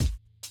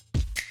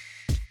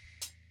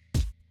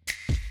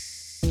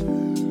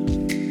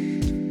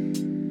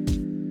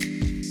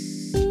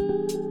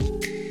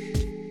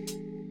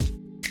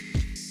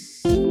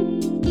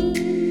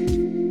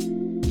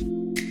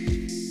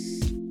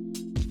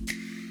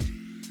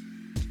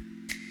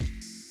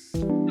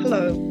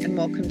Hello and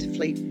welcome to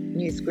Fleet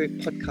News Group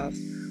podcast.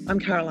 I'm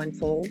Caroline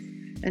Falls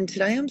and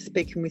today I'm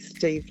speaking with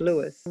Steve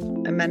Lewis,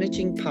 a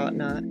managing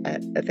partner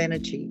at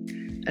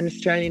Evenergi, an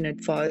Australian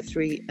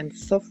advisory and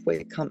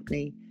software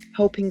company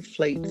helping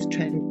fleets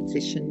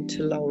transition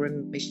to lower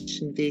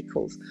emission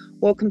vehicles.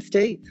 Welcome,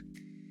 Steve.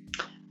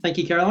 Thank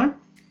you, Caroline.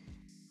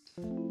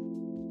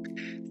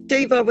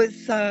 Steve, I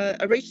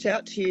reached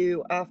out to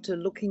you after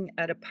looking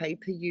at a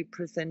paper you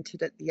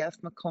presented at the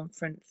AfMA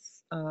conference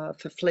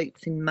for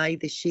fleets in May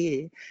this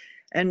year.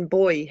 And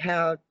boy,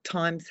 how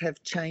times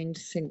have changed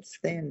since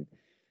then.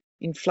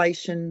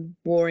 Inflation,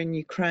 war in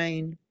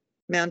Ukraine,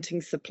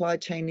 mounting supply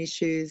chain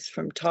issues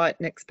from tight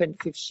and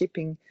expensive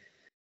shipping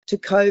to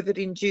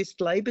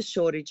COVID-induced labour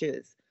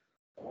shortages.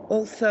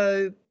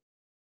 Also,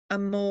 a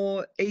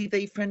more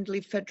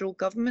EV-friendly federal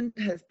government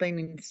has been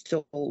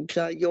installed.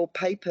 Your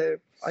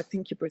paper, I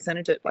think you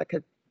presented it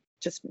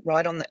just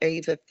right on the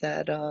eve of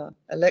that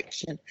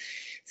election.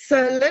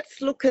 So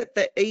let's look at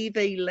the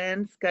EV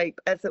landscape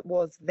as it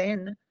was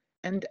then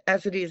and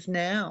as it is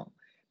now.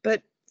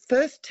 But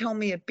first, tell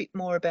me a bit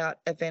more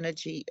about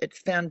Evenergi, its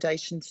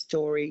foundation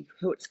story,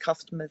 who its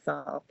customers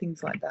are,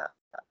 things like that.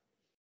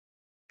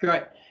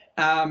 Great.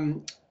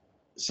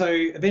 So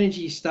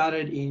Evenergi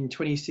started in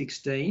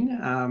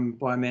 2016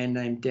 by a man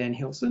named Dan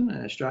Hilson,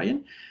 an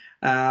Australian,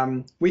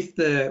 with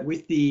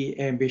the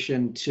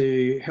ambition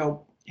to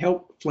help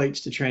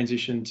fleets to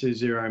transition to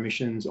zero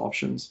emissions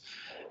options.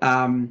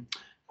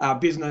 Our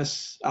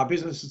business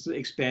has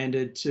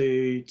expanded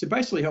to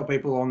basically help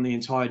people on the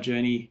entire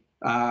journey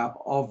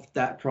of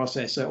that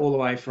process. So all the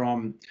way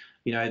from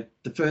the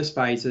first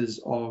phases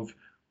of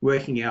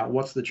working out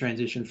what's the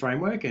transition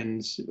framework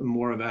and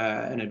more of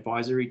an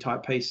advisory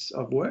type piece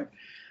of work,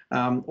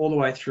 all the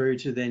way through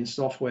to then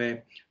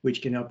software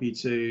which can help you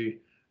to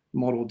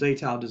model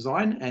detailed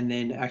design and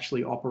then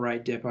actually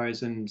operate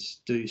depots and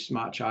do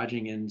smart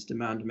charging and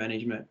demand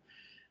management.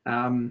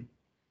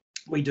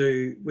 We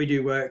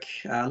do work,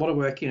 a lot of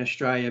work in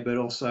Australia, but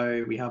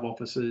also we have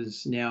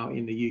offices now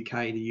in the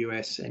UK, the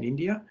US and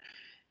India.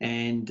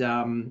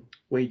 And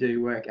we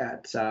do work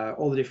at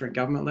all the different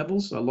government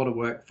levels. So a lot of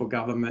work for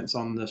governments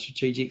on the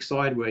strategic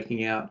side,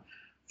 working out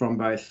from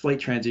both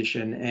fleet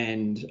transition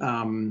and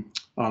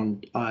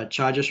on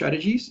charger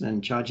strategies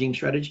and charging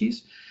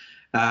strategies.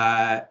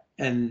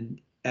 And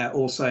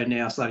also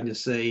now starting to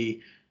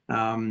see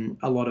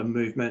a lot of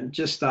movement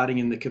just starting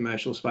in the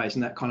commercial space,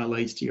 and that kind of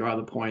leads to your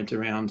other point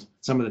around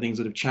some of the things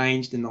that have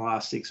changed in the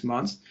last 6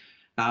 months.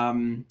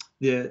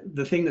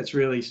 The thing that's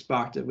really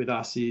sparked it with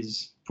us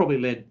is probably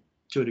led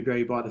to a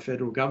degree by the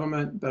federal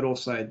government, but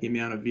also the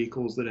amount of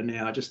vehicles that are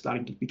now just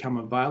starting to become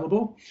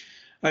available,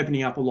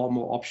 opening up a lot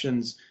more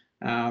options,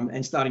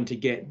 and starting to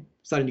get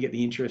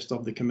the interest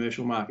of the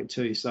commercial market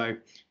too. So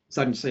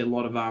starting to see a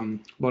lot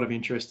of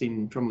interest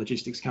from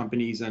logistics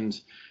companies and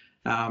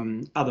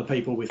other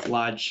people with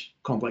large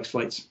complex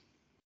fleets.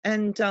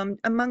 And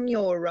among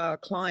your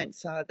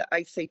clients, the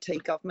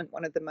ACT government,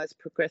 one of the most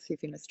progressive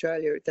in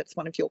Australia, that's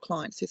one of your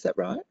clients, is that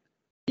right?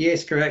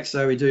 Yes, correct.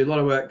 So we do a lot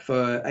of work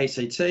for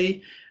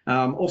ACT,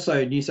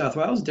 also New South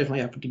Wales. Definitely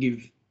have to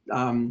give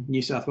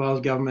New South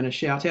Wales government a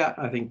shout out.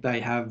 I think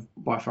they have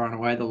by far and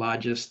away the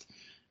largest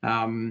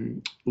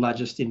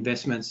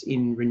investments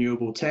in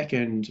renewable tech,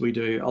 and we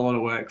do a lot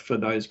of work for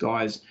those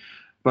guys,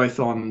 both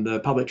on the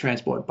public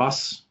transport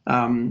bus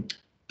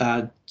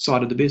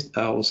side of the business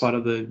or side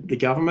of the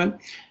government,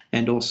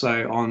 and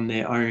also on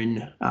their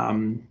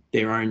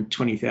own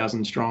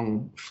 20,000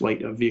 strong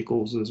fleet of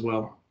vehicles as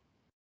well.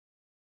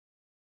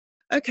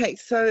 Okay,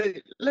 so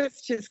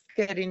let's just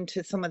get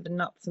into some of the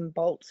nuts and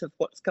bolts of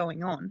what's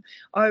going on.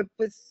 I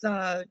was,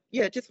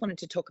 just wanted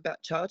to talk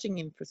about charging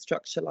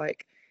infrastructure.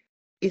 Like,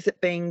 is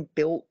it being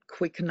built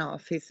quick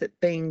enough? Is it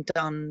being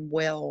done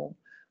well?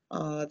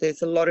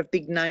 There's a lot of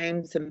big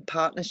names and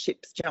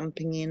partnerships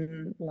jumping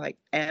in, like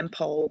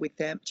Ampol with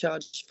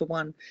AmpCharge for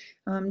one.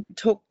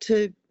 Talk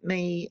to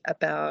me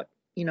about,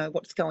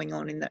 what's going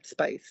on in that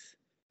space.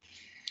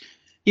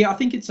 Yeah, I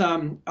think it's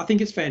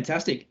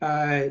fantastic.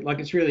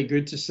 It's really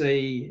good to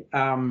see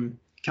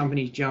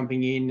companies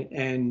jumping in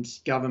and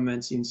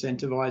governments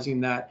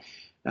incentivizing that.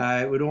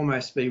 It would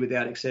almost be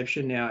without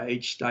exception now.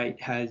 Each state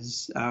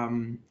has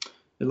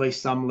at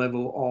least some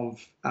level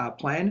of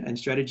plan and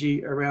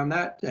strategy around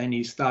that, and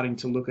is starting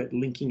to look at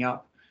linking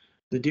up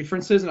the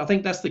differences. And I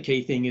think that's the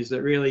key thing, is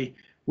that really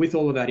with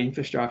all of that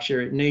infrastructure,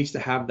 it needs to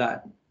have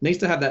that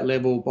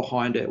level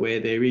behind it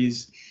where there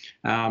is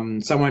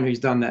someone who's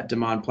done that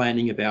demand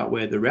planning about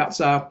where the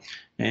routes are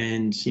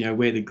and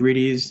where the grid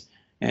is,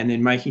 and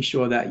then making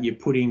sure that you're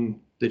putting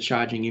the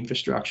charging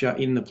infrastructure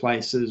in the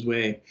places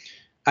where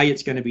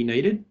it's going to be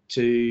needed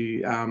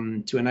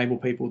to enable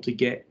people to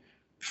get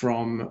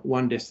from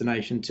one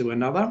destination to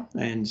another,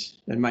 and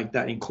make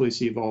that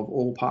inclusive of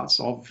all parts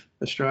of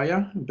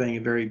Australia, being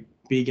a very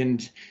big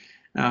and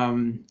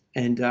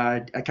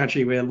a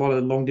country where a lot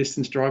of long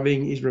distance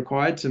driving is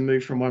required to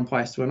move from one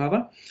place to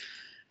another.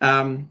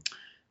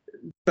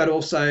 But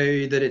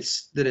also that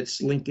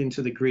it's linked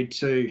into the grid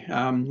too.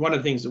 One of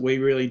the things that we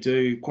really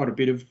do quite a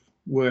bit of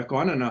work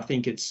on, and I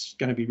think it's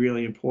going to be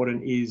really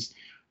important, is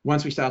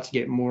once we start to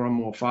get more and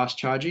more fast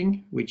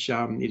charging, which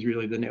is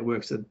really the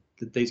networks that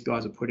these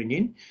guys are putting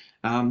in,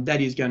 that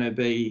is going to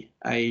be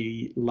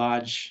a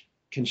large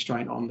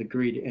constraint on the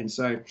grid. And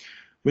so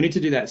we need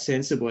to do that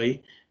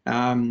sensibly,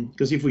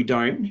 because if we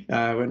don't,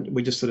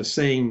 we're just sort of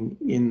seeing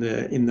in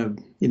the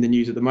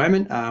news at the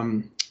moment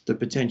the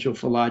potential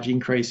for large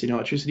increase in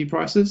electricity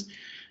prices.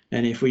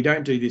 And if we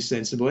don't do this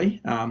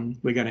sensibly,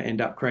 we're going to end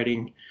up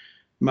creating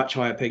much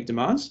higher peak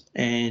demands,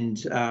 and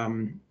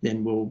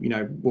then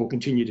we'll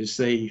continue to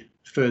see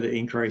further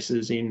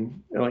increases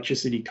in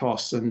electricity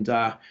costs, and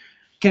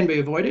can be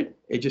avoided.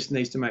 It just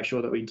needs to make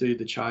sure that we do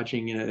the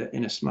charging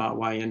in a smart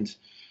way and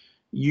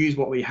use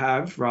what we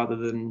have, rather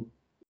than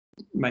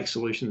make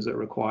solutions that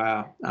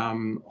require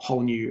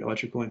whole new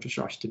electrical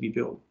infrastructure to be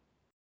built.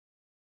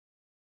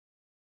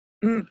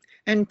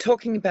 And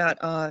talking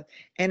about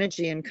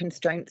energy and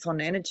constraints on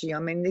energy, I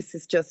mean, this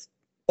is just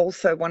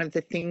also one of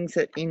the things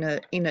that in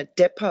a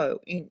depot,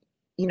 in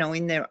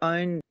their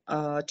own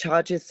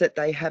charges that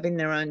they have in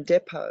their own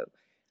depot,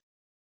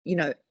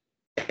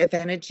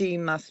 Evenergi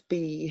must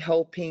be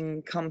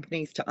helping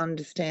companies to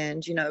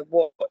understand,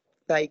 what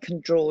they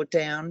can draw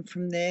down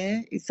from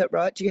there. Is that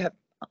right? Do you have,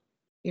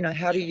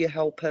 how do you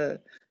help a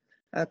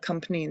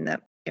company in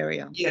that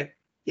area?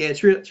 Yeah,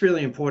 it's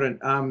really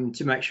important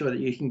to make sure that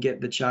you can get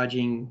the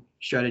charging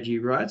strategy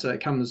right. So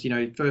it comes,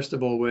 first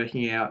of all,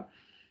 working out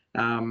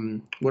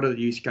what are the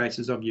use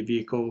cases of your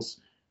vehicles,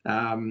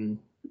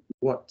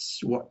 what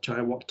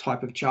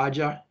type of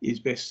charger is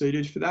best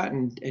suited for that,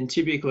 and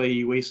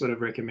typically we sort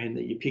of recommend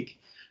that you pick,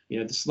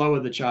 the slower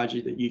the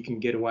charger that you can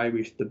get away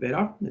with, the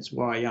better. That's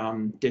why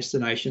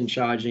destination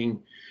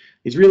charging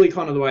is really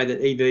kind of the way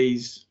that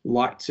EVs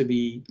like to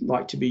be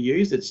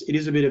used. It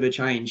is a bit of a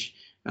change.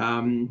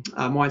 Our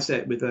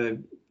mindset with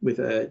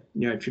a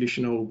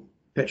traditional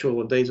petrol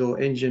or diesel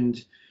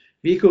engined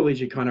vehicle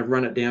is you kind of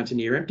run it down to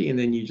near empty and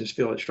then you just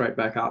fill it straight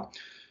back up,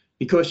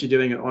 because you're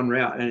doing it en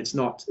route and it's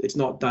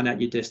not done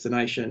at your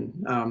destination.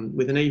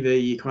 With an EV,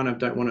 you kind of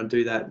don't want to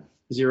do that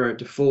 0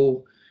 to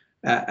full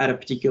at a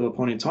particular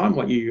point in time.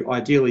 What you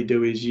ideally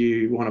do is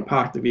you want to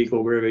park the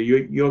vehicle wherever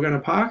you're going to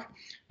park,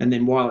 and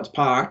then while it's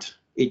parked,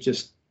 it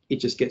just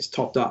gets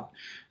topped up,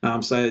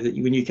 so that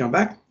when you come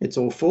back, it's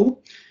all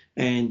full,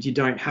 and you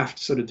don't have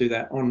to sort of do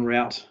that en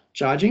route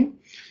charging.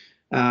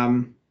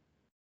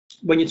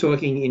 When you're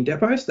talking in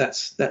depots,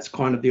 that's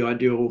kind of the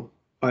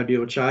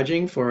ideal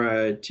charging for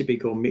a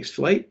typical mixed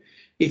fleet.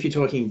 If you're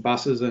talking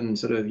buses and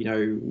sort of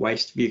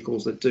waste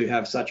vehicles that do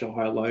have such a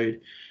high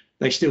load,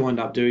 they still end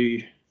up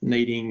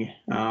needing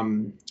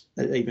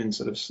even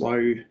sort of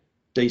slow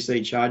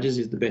DC charges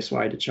is the best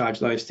way to charge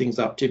those things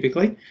up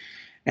typically.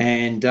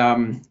 And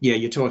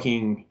you're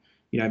talking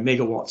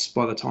megawatts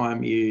by the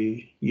time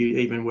you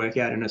even work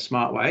out in a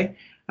smart way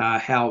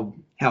how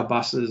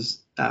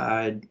buses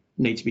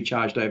need to be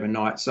charged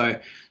overnight. So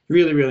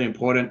really, really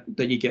important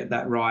that you get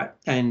that right.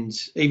 And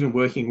even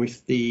working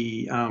with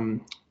the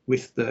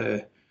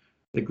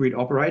grid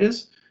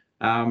operators,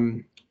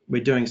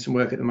 we're doing some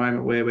work at the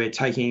moment where we're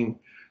taking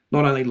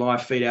not only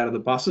live feed out of the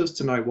buses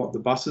to know what the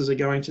buses are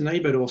going to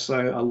need, but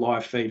also a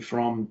live feed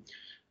from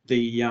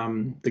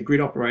the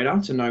grid operator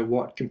to know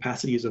what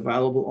capacity is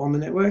available on the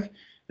network,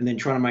 and then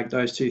trying to make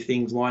those two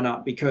things line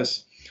up.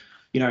 Because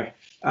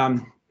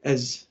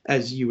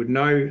as you would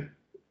know,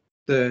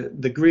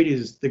 the grid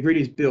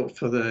is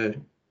built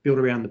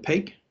around the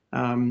peak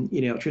in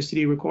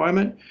electricity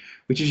requirement,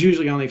 which is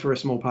usually only for a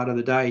small part of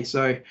the day.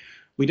 So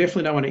we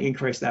definitely don't want to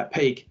increase that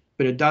peak,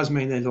 but it does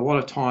mean there's a lot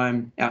of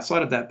time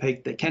outside of that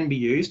peak that can be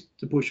used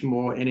to push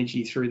more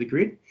energy through the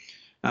grid,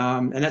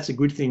 and that's a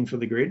good thing for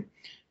the grid.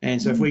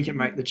 And so if we can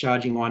make the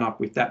charging line up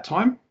with that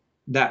time,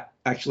 that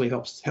actually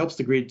helps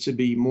the grid to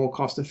be more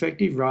cost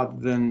effective, rather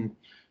than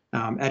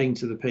adding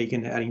to the peak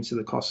and adding to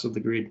the costs of the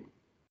grid.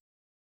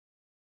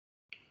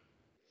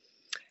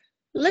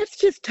 Let's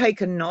just take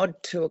a nod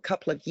to a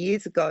couple of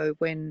years ago,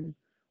 when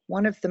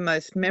one of the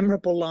most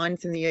memorable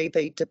lines in the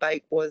EV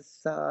debate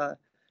was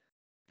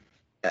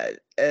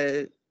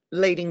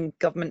leading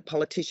government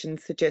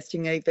politicians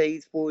suggesting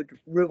EVs would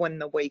ruin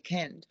the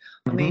weekend.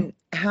 I mean,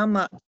 how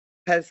much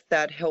has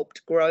that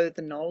helped grow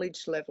the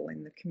knowledge level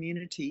in the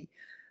community?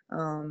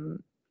 And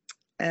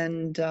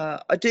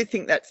I do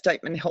think that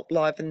statement helped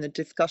liven the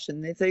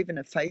discussion. There's even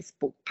a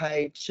Facebook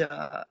page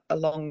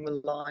along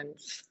the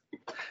lines,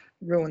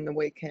 ruin the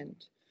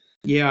weekend.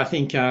 Yeah, I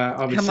think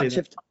I would say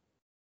that.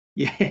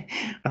 Yeah,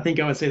 I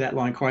think I would see that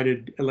line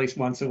quoted at least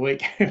once a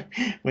week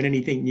when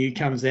anything new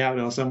comes out,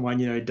 or someone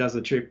does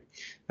a trip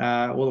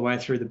all the way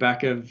through the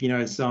back of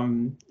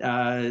some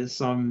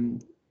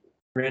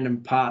random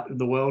part of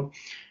the world,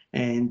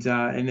 and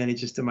then it's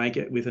just to make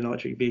it with an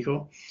electric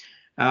vehicle.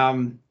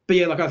 But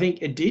yeah, I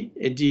think it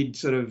did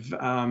sort of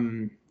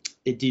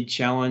it did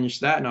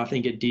challenge that, and I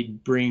think it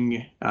did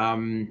bring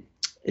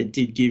it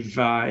did give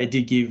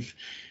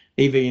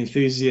EV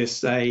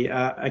enthusiasts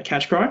a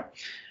catch cry.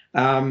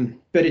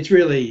 But it's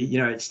really,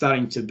 it's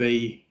starting to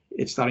be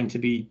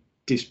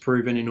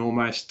disproven in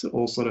almost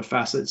all sort of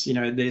facets.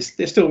 There's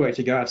still work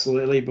to go,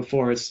 absolutely,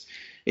 before it's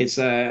it's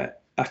a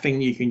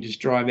thing you can just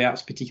drive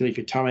out, particularly if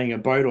you're towing a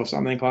boat or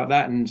something like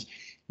that, and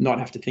not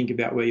have to think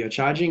about where you're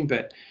charging.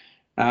 But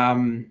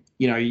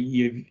you know,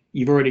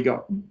 you've already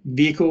got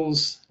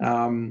vehicles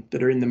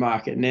that are in the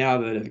market now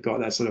that have got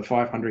that sort of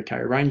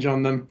 500k range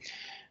on them,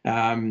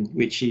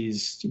 which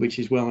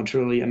is well and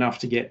truly enough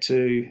to get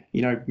to,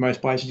 you know,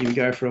 most places you can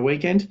go for a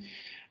weekend.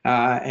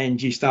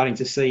 And you're starting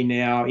to see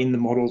now in the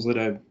models that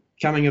are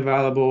coming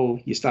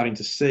available, you're starting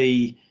to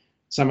see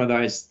some of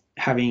those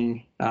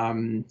having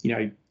you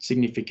know,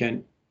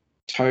 significant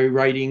tow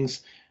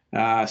ratings.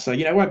 So,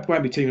 you know, it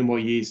won't be too many more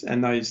years,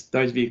 and those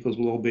vehicles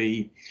will all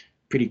be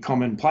pretty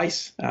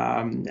commonplace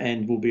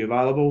and will be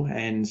available.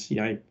 And, you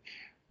know,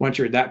 once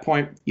you're at that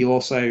point, you'll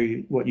also,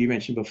 what you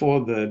mentioned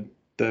before, the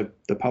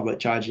public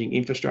charging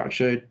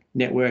infrastructure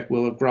network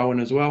will have grown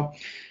as well.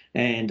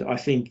 And I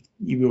think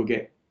you will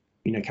get,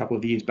 you know, a couple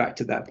of years back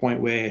to that point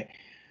where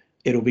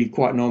it'll be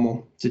quite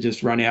normal to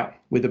just run out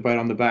with a boat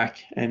on the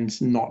back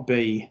and not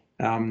be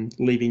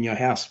leaving your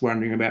house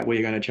wondering about where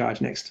you're going to charge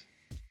next.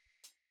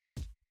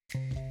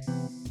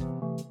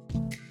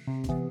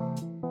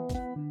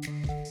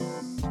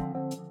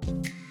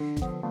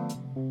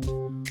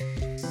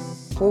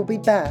 We'll be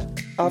back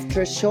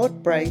after a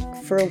short break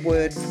for a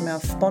word from our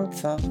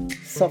sponsor,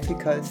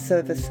 Sofico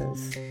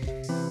Services.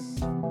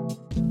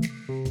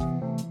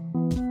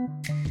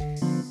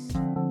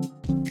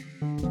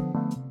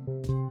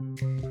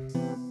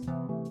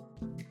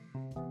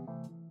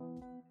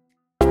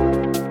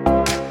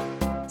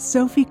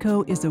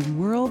 Sofico is a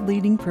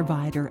world-leading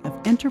provider of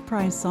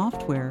enterprise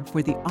software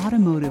for the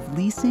automotive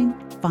leasing,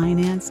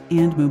 finance,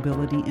 and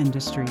mobility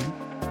industry.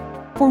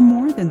 For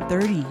more than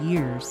 30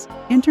 years,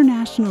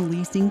 international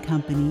leasing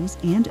companies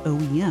and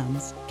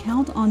OEMs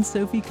count on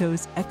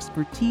Sofico's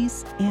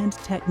expertise and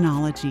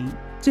technology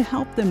to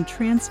help them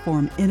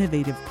transform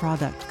innovative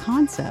product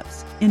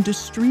concepts into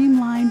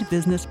streamlined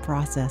business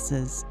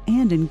processes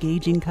and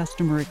engaging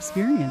customer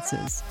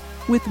experiences.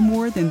 With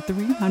more than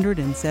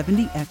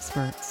 370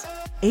 experts,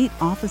 8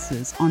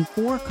 offices on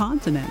 4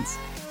 continents,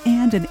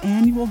 and an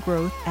annual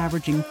growth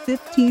averaging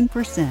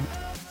 15%,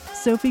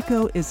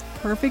 Sofico is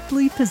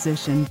perfectly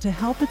positioned to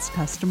help its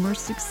customers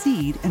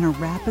succeed in a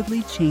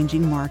rapidly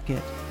changing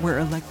market where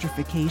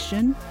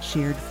electrification,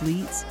 shared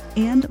fleets,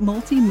 and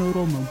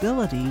multimodal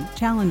mobility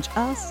challenge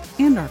us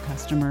and our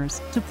customers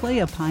to play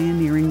a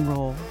pioneering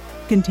role.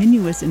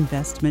 Continuous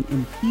investment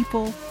in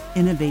people,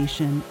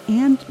 innovation,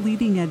 and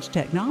leading-edge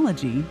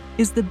technology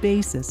is the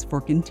basis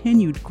for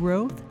continued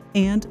growth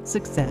and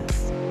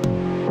success.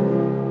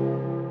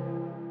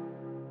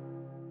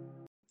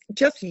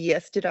 Just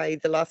yesterday,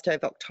 the last day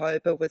of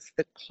October, was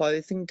the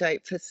closing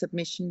date for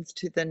submissions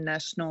to the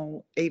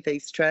National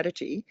EV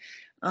Strategy.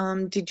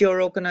 Did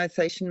your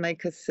organisation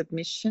make a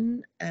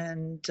submission,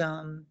 and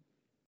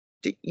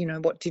you know,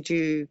 what did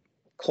you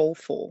call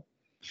for?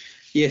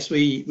 Yes,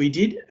 we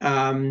did.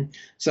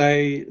 So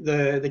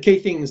the key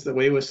things that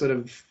we were sort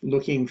of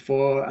looking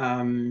for,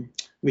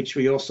 which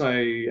we also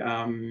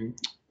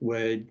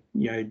were,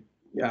 you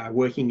know,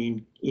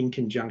 working in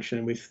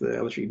conjunction with the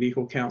Electric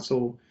Vehicle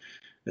Council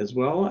as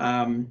well.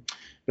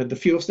 But the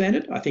fuel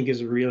standard, I think,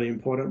 is a really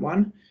important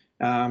one.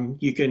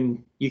 You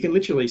can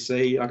literally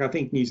see, like, I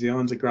think New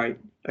Zealand's a great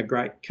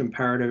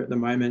comparator at the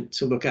moment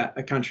to look at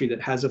a country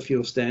that has a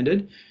fuel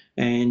standard,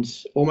 and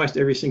almost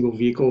every single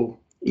vehicle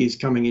is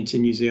coming into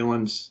New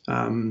Zealand,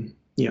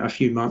 you know, a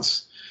few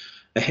months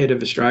ahead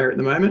of Australia at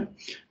the moment.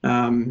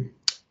 And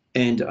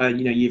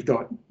you know, you've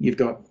got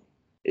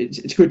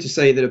it's good to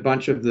see that a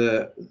bunch of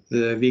the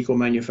vehicle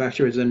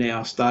manufacturers are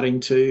now starting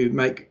to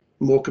make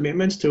more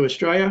commitments to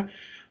Australia,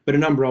 but a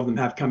number of them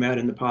have come out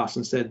in the past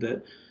and said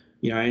that,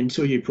 you know,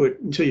 until you put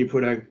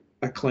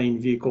a clean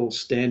vehicle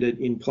standard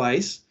in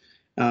place,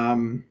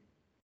 where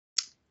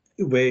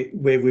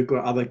we've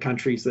got other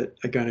countries that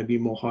are going to be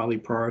more highly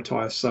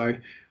prioritised. So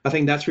I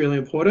think that's really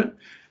important.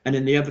 And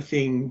then the other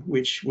thing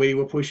which we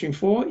were pushing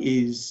for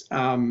is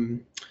a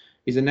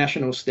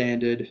national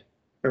standard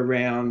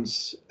around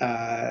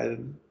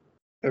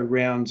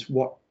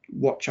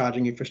what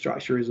charging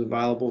infrastructure is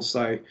available.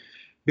 So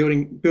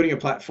building a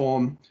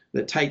platform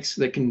that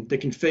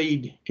can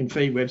feed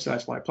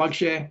websites like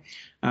PlugShare.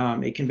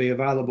 It can be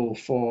available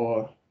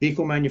for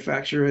vehicle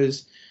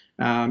manufacturers.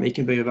 It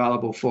can be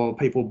available for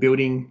people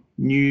building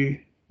new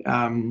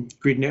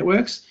grid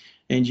networks,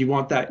 and you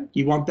want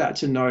that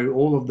to know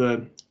all of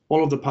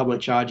the public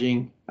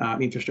charging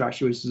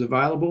infrastructure which is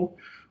available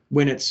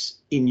when it's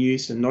in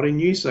use and not in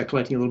use. So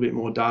collecting a little bit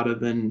more data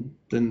than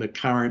the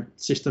current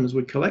systems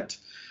would collect.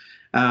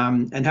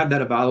 And have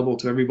that available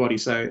to everybody.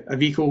 So a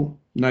vehicle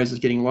knows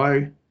it's getting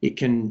low, it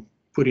can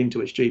put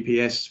into its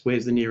GPS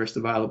where's the nearest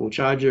available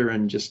charger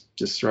and just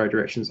throw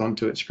directions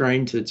onto its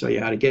screen to tell you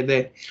how to get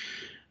there.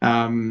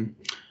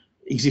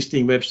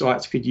 Existing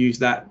websites could use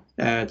that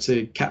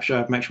to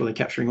make sure they're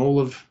capturing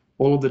all of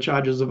the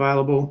chargers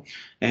available,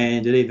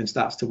 and it even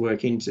starts to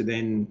work into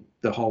then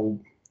the whole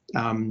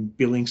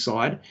billing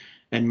side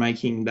and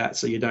making that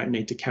so you don't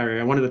need to carry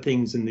around. One of the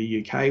things in the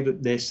UK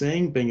that they're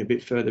seeing, being a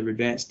bit further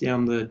advanced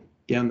down the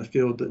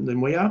field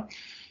than we are,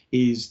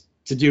 is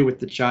to deal with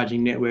the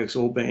charging networks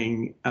all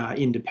being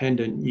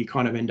independent, you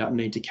kind of end up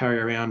need to carry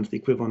around the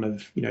equivalent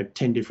of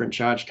 10 different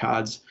charge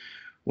cards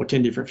or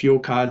 10 different fuel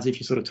cards if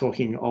you're sort of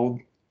talking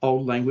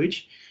old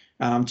language,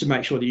 to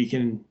make sure that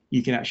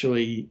you can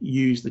actually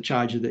use the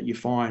charger that you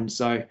find.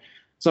 So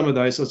some of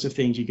those sorts of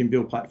things you can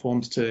build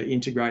platforms to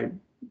integrate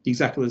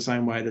exactly the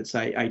same way that,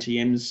 say,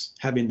 ATMs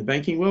have in the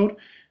banking world.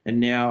 And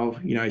now,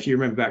 if you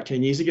remember back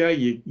 10 years ago,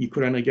 you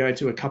could only go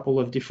to a couple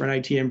of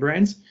different ATM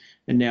brands,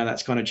 and now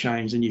that's kind of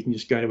changed, and you can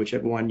just go to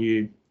whichever one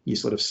you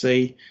sort of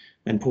see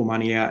and pull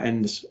money out,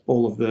 and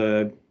all of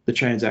the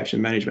transaction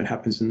management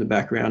happens in the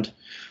background.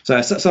 So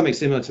something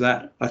similar to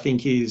that, I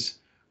think, is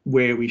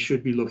where we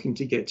should be looking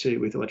to get to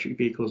with electric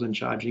vehicles and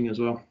charging as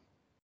well.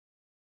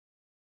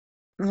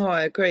 Oh,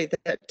 I agree.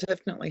 That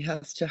definitely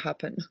has to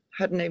happen.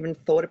 Hadn't even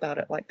thought about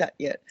it like that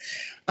yet.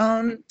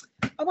 I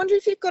wonder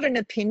if you've got an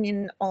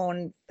opinion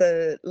on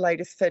the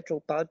latest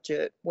federal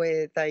budget,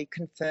 where they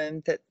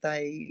confirmed that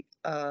they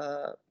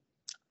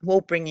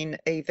will bring in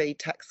EV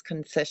tax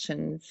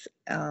concessions,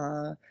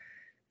 the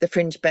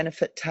fringe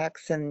benefit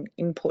tax and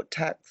import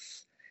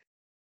tax,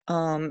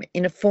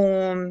 in a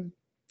form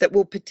that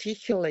will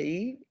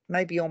particularly,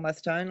 maybe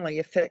almost only,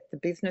 affect the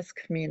business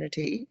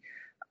community.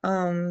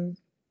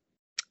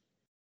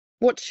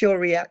 What's your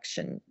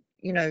reaction?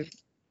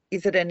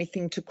 Is it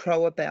anything to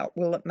crow about?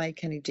 Will it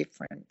make any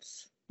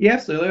difference? Yeah,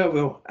 absolutely, I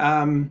will.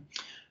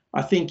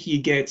 I think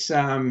you get,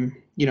 I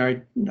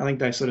think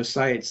they sort of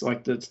say it's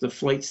like the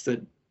fleets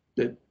that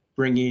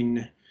bring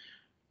in,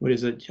 what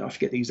is it? I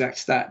forget the exact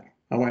stat.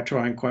 I won't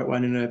try and quote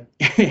one in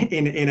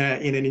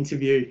an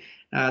interview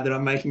that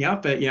I'm making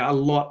up. But a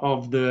lot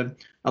of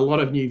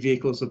new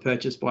vehicles are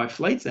purchased by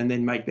fleets and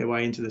then make their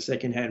way into the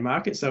second-hand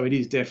market. So it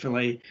is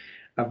definitely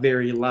a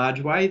very large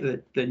way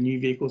that new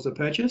vehicles are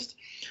purchased.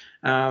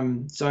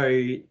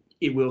 So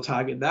it will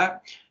target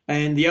that.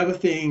 And the other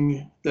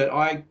thing that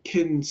I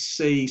can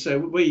see,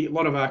 so a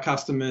lot of our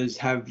customers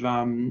have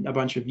a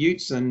bunch of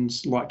utes and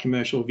light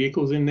commercial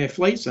vehicles in their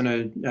fleets,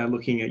 and are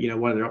looking at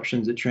what are their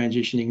options at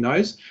transitioning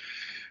those,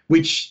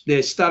 which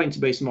there's starting to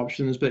be some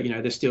options, but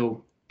they're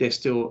still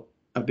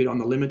a bit on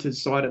the limited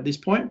side at this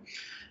point.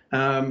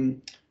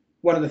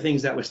 One of the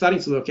things that we're starting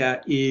to look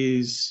at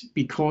is,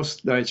 because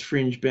those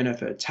fringe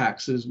benefit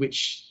taxes,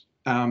 which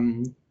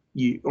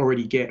you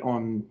already get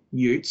on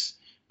utes,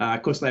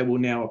 of course, they will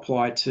now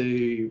apply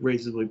to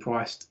reasonably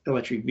priced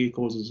electric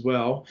vehicles as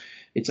well.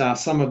 It's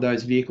some of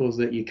those vehicles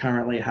that you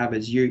currently have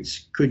as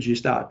utes, could you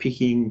start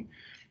picking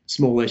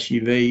small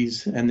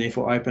SUVs and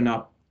therefore open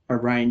up a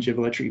range of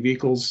electric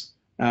vehicles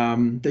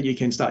that you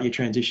can start your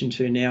transition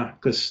to now?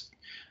 Because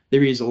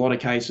there is a lot of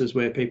cases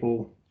where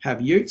people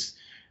have utes,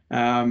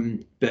 but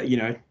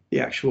the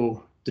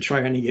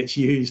tray only gets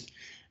used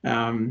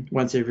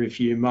once every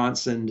few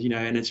months, and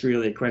it's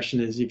really a question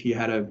is, if you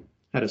had a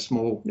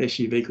small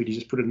SUV, could you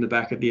just put it in the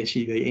back of the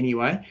SUV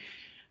anyway?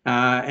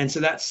 And so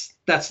that's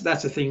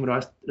a thing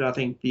that I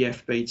think the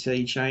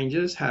FBT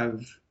changes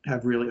have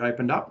really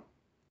opened up,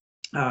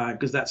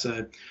 because that's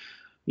a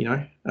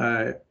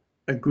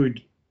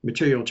good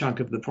material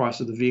chunk of the price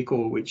of the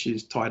vehicle, which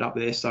is tied up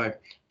there, so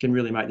can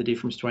really make the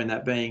difference between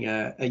that being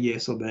a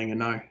yes or being a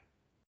no.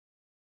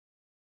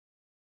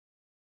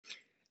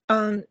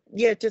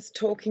 Just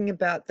talking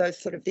about those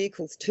sort of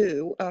vehicles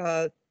too,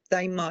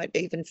 they might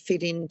even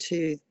fit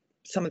into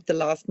some of the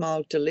last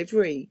mile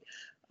delivery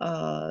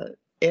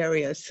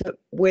areas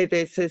where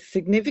there's a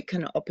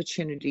significant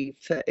opportunity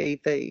for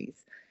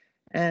EVs.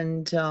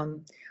 And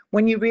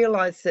when you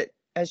realise that,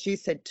 as you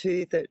said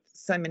too, that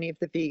so many of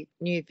the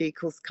new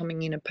vehicles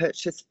coming in are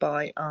purchased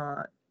by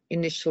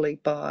initially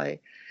by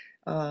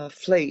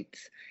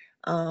fleets,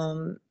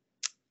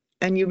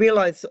 and you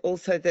realise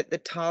also that the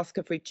task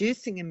of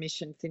reducing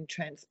emissions in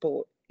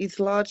transport is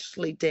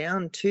largely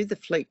down to the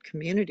fleet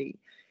community,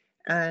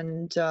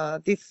 and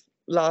this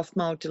last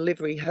mile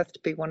delivery has to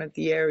be one of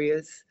the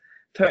areas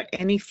for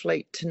any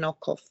fleet to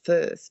knock off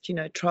first.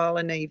 Trial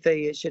an EV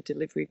as your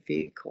delivery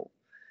vehicle.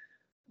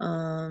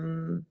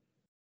 What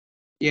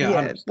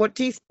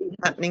do you see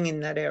happening in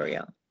that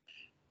area?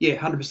 Yeah,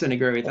 100%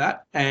 agree with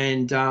that.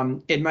 And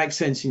it makes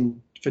sense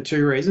for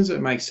two reasons.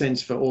 It makes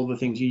sense for all the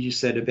things you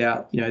just said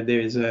about,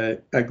 there's a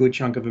good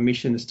chunk of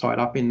emissions tied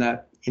up in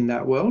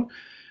that world.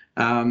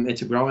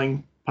 It's a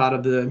growing part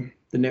of the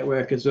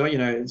network as well.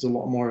 There's a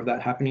lot more of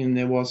that happening than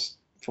there was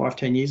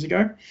 5-10 years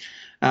ago.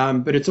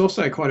 But it's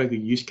also quite a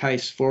good use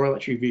case for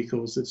electric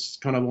vehicles. It's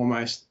kind of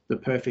almost the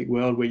perfect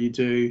world where you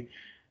do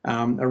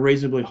a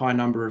reasonably high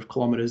number of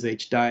kilometres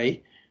each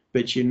day,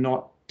 but you're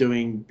not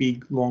doing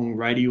big, long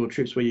radial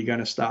trips where you're going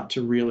to start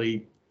to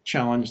really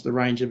challenge the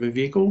range of a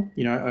vehicle.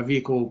 A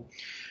vehicle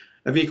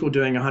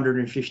doing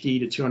 150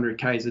 to 200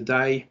 k's a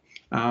day,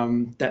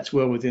 that's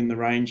well within the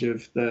range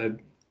of the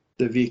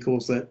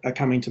vehicles that are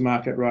coming to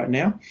market right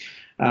now.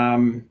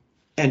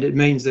 And it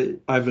means that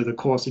over the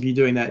course of you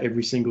doing that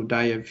every single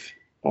day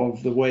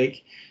of the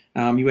week,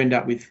 you end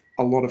up with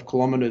a lot of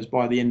kilometres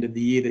by the end of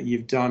the year that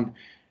you've done.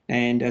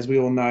 And as we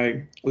all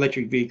know,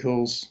 electric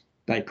vehicles,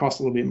 they cost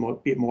a little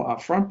bit more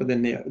upfront, but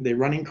then their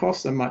running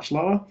costs are much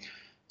lower.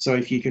 So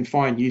if you can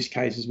find use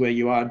cases where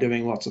you are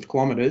doing lots of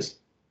kilometres,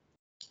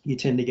 you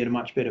tend to get a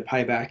much better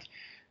payback.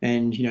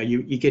 And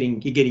you're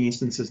getting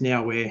instances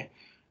now where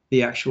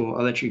the actual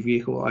electric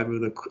vehicle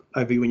over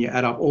when you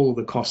add up all of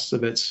the costs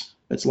of its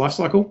life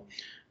cycle,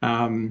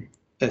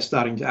 they're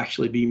starting to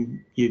actually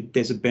be,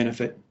 there's a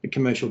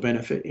commercial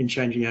benefit in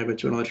changing over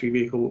to an electric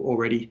vehicle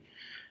already,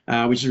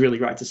 which is really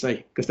great to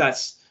see, because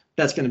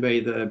that's going to be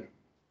the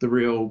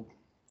real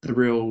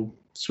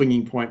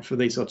swinging point for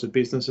these sorts of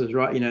businesses,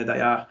 right?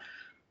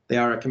 They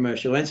are a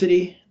commercial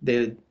entity.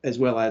 They're, as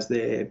well as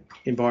their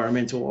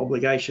environmental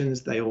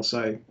obligations, they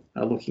also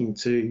are looking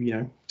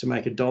to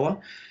make a dollar.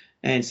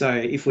 And so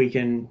if we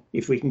can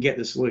get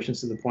the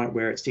solutions to the point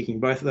where it's ticking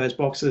both of those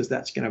boxes,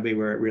 that's going to be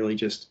where it really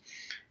just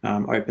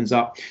opens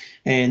up.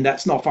 And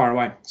that's not far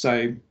away.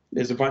 So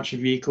there's a bunch of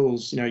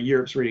vehicles.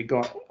 Europe's already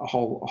got a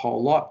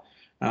whole lot.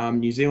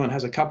 New Zealand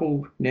has a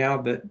couple now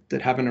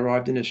that haven't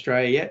arrived in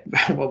Australia yet,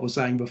 what we're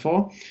saying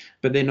before,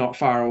 but they're not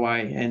far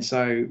away. And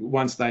so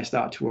once they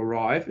start to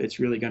arrive, it's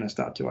really going to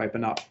start to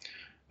open up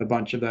a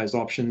bunch of those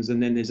options.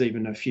 And then there's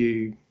even a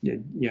few,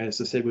 as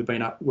I said,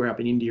 we're up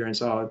in India, and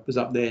so I was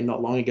up there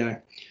not long ago,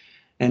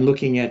 and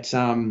looking at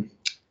some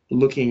of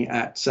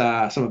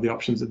the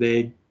options that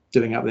they're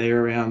doing up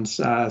there around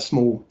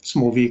small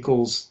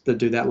vehicles that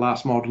do that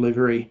last mile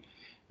delivery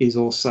is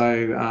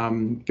also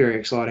very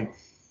exciting.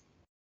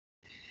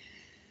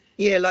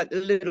 Yeah, like the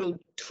little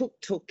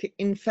tuk-tuk.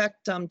 In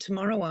fact,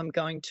 tomorrow I'm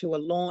going to a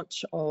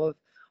launch of,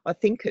 I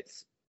think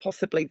it's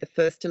possibly the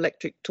first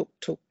electric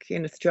tuk-tuk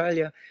in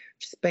Australia,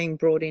 which is being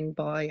brought in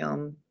by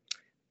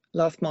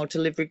last mile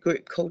delivery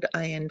group called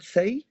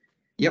ANC.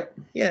 Yep.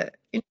 Yeah,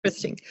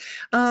 interesting.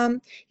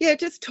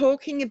 Just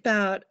talking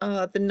about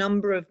the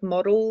number of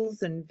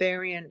models and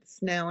variants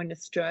now in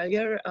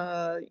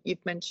Australia.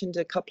 You've mentioned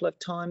a couple of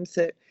times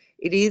that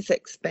it is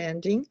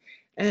expanding.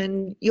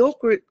 And your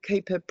group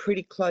keep a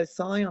pretty close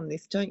eye on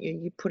this, don't you?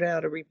 You put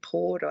out a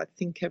report, I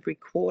think, every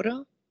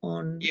quarter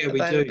on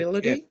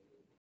availability. We do. Yeah.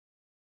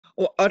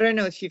 Well, I don't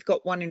know if you've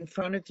got one in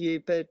front of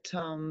you, but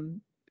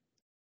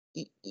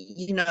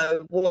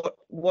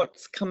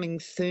what's coming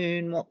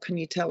soon? What can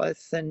you tell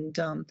us? And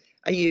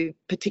are you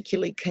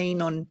particularly keen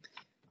on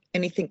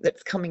anything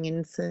that's coming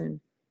in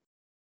soon?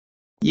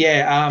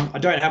 Yeah, I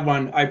don't have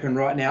one open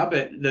right now,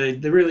 but the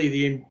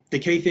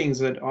key things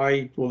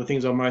the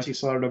things I'm most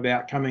excited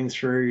about coming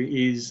through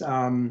is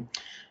some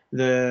of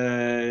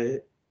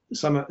the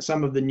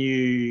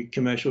new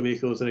commercial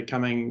vehicles that are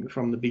coming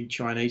from the big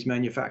Chinese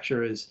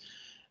manufacturers,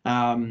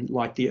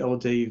 like the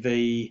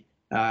LDV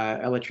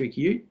electric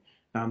ute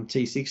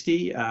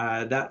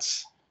T60.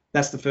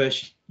 That's the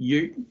first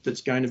ute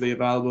that's going to be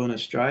available in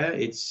Australia.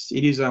 It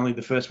is only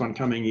the first one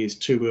coming is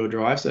 2-wheel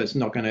drive, so it's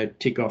not going to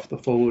tick off the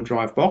 4-wheel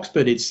drive box,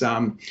 but it's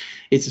a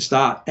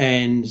start,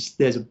 and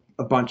there's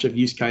a bunch of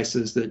use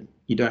cases that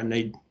you don't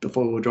need the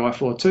 4-wheel drive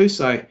for too.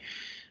 So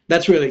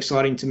that's really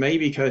exciting to me,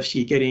 because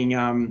you're getting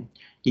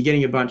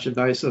a bunch of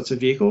those sorts of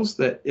vehicles.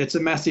 That it's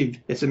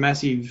a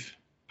massive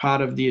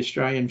part of the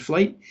Australian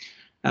fleet,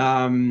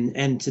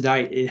 and to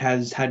date it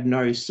has had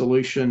no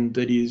solution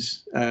that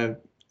is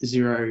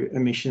zero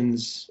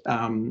emissions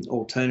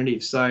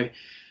alternatives. So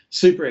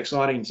super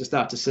exciting to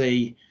start to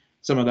see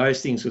some of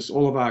those things, because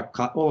all of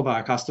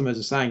our customers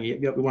are saying,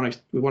 yeah, we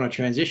want to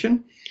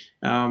transition.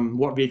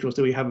 What vehicles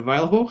do we have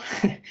available?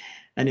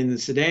 And in the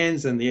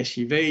sedans and the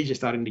SUVs, you're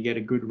starting to get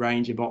a good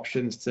range of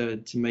options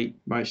to meet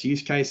most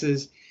use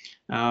cases.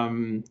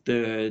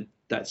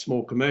 That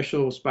small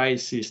commercial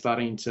space is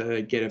starting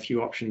to get a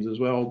few options as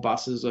well.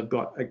 Buses have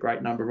got a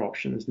great number of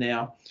options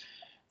now.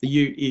 The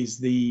ute is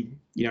the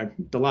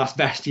last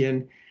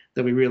bastion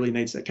that we really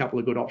need a couple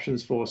of good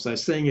options for. So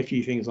seeing a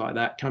few things like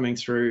that coming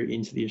through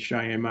into the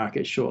Australian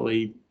market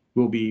shortly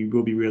will be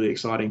really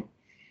exciting.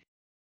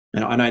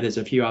 And I know there's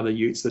a few other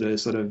utes that are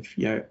sort of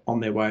on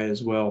their way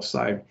as well.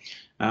 So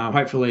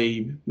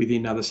hopefully within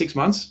another 6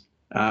 months,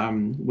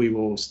 we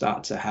will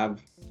start to have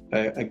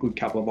a good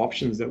couple of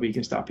options that we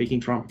can start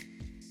picking from.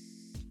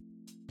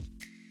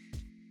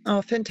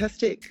 Oh,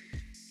 fantastic.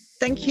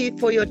 Thank you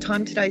for your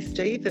time today,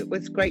 Steve. It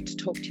was great to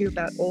talk to you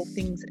about all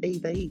things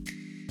EV.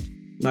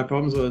 No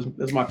problems. It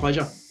was my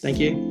pleasure. Thank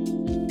you.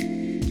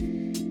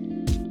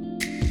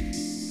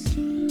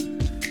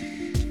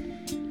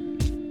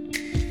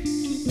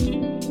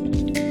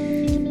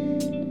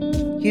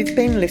 You've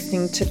been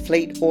listening to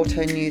Fleet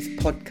Auto News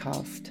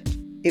podcast.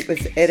 It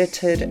was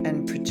edited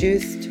and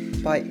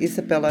produced by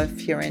Isabella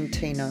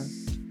Fiorentino.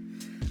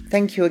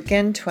 Thank you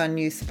again to our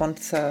new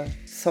sponsor,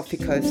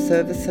 Sofico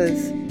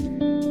Services.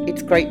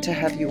 It's great to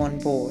have you on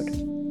board.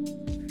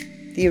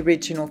 The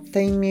original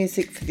theme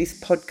music for this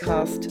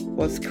podcast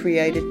was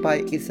created by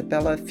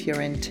Isabella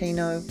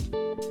Fiorentino.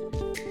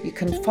 You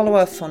can follow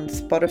us on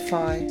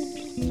Spotify.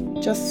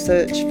 Just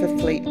search for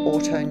Fleet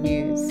Auto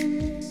News.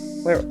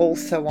 We're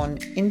also on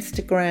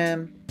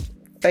Instagram,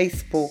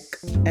 Facebook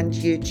and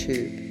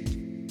YouTube.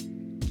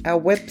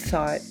 Our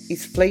website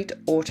is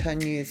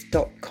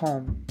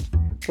fleetautonews.com,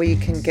 where you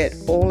can get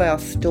all our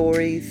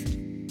stories,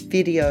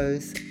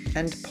 videos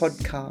and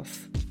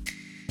podcasts.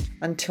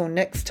 Until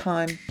next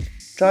time,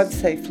 Drive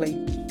safely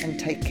and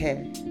take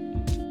care.